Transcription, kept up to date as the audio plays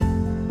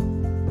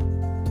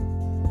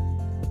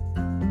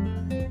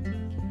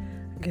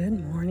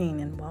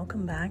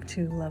welcome back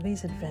to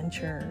Lovey's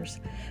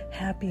Adventures.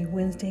 Happy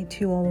Wednesday to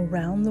you all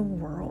around the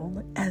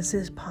world, as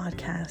this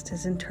podcast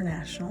is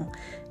international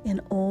in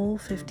all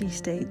 50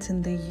 states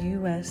in the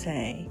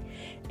USA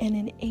and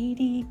in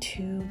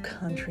 82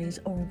 countries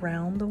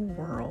around the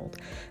world,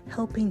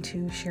 helping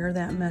to share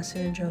that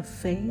message of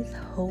faith,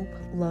 hope,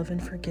 love,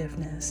 and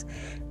forgiveness,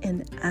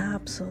 and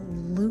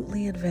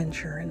absolutely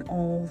adventure in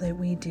all that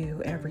we do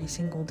every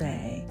single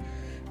day.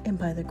 And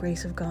by the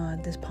grace of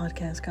God, this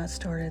podcast got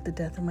started at the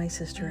death of my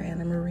sister,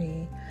 Anna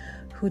Marie,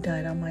 who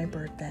died on my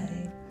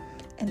birthday.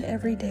 And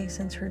every day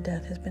since her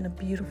death has been a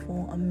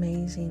beautiful,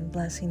 amazing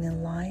blessing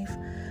in life,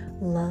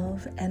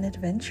 love, and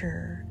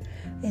adventure.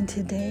 And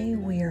today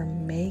we are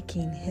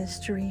making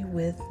history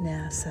with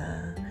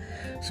NASA.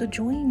 So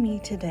join me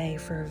today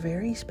for a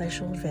very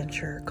special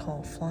adventure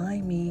called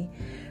Fly Me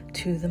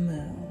to the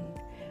Moon.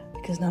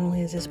 Because not only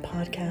is this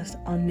podcast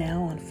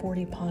now on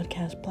 40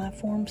 podcast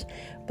platforms,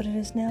 but it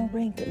is now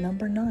ranked at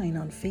number 9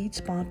 on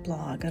FeedSpot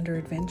blog under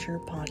Adventure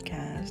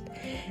Podcast.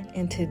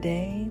 And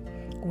today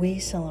we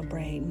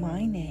celebrate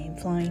my name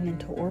flying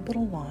into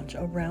orbital launch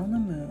around the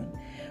moon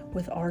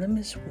with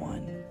Artemis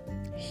 1.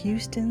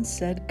 Houston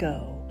said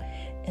go,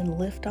 and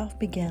liftoff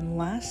began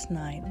last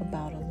night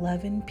about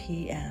 11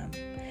 p.m.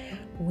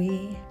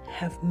 We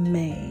have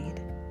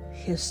made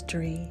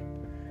history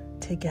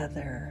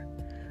together.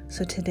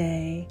 So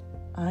today,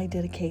 I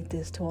dedicate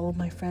this to all of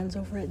my friends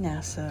over at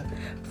NASA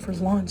for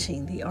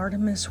launching the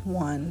Artemis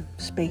 1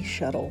 space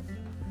shuttle.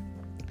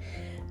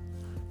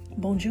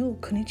 Bonjour,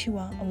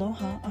 konnichiwa,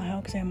 aloha,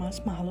 ahau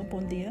gozaimasu, mahalo,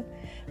 bon dia,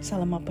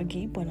 salamat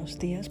pagi, buenos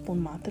dias,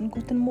 bon matin,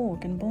 guten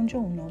morgen,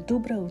 buongiorno,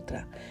 dobra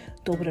utra,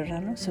 dobra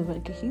rano,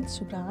 savargahit,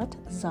 subrat,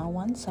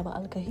 zawan, sava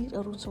algahit,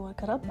 arun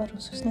sawakarab, arun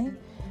susne,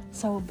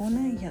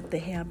 sawabona,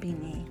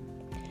 yateheabini.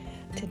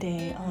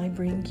 Today I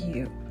bring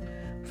you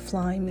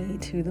Fly Me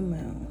to the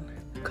Moon.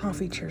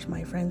 Coffee cheers,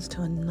 my friends,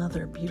 to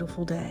another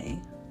beautiful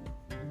day.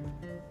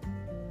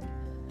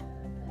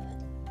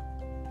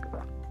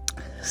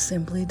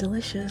 Simply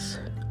delicious.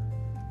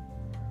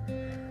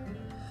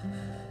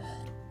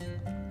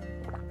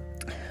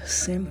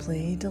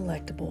 Simply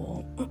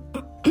delectable.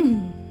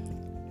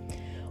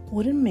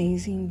 What an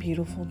amazing,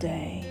 beautiful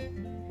day.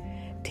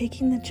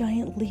 Taking the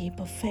giant leap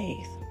of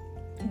faith,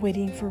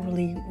 waiting for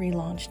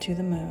relaunch to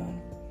the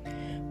moon.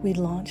 We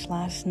launched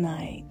last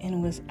night and it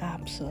was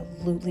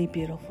absolutely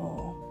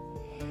beautiful.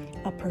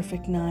 A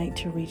perfect night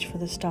to reach for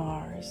the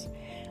stars.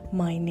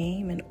 My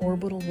name and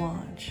orbital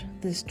launch,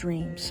 this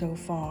dream so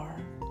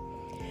far.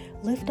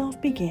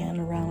 Liftoff began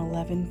around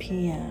 11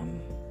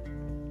 p.m.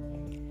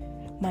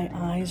 My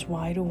eyes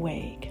wide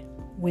awake,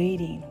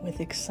 waiting with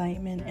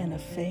excitement and a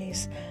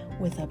face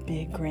with a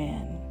big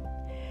grin.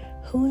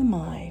 Who am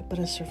I but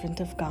a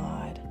servant of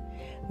God?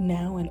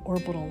 Now in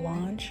orbital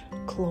launch,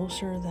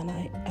 closer than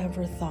I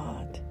ever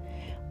thought.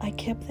 I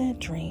kept that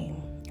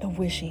dream of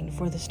wishing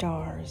for the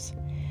stars,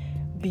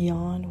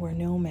 beyond where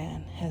no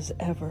man has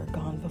ever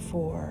gone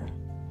before.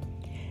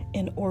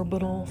 In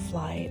orbital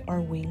flight,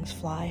 our wings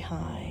fly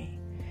high.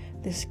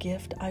 This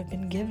gift I've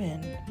been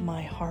given,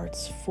 my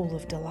heart's full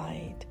of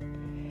delight.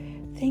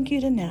 Thank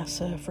you to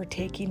NASA for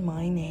taking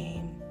my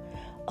name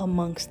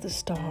amongst the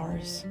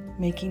stars,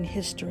 making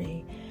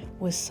history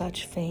with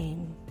such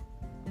fame.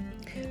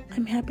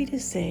 I'm happy to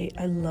say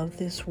I love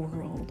this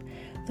world,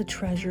 the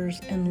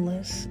treasures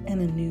endless, and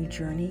a new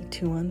journey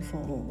to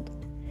unfold.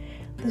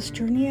 This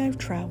journey I've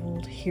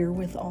traveled here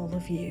with all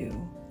of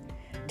you.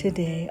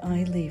 Today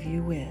I leave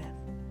you with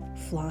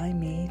Fly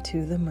Me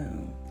to the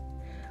Moon.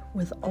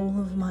 With all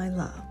of my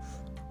love,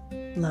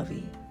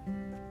 Lovey.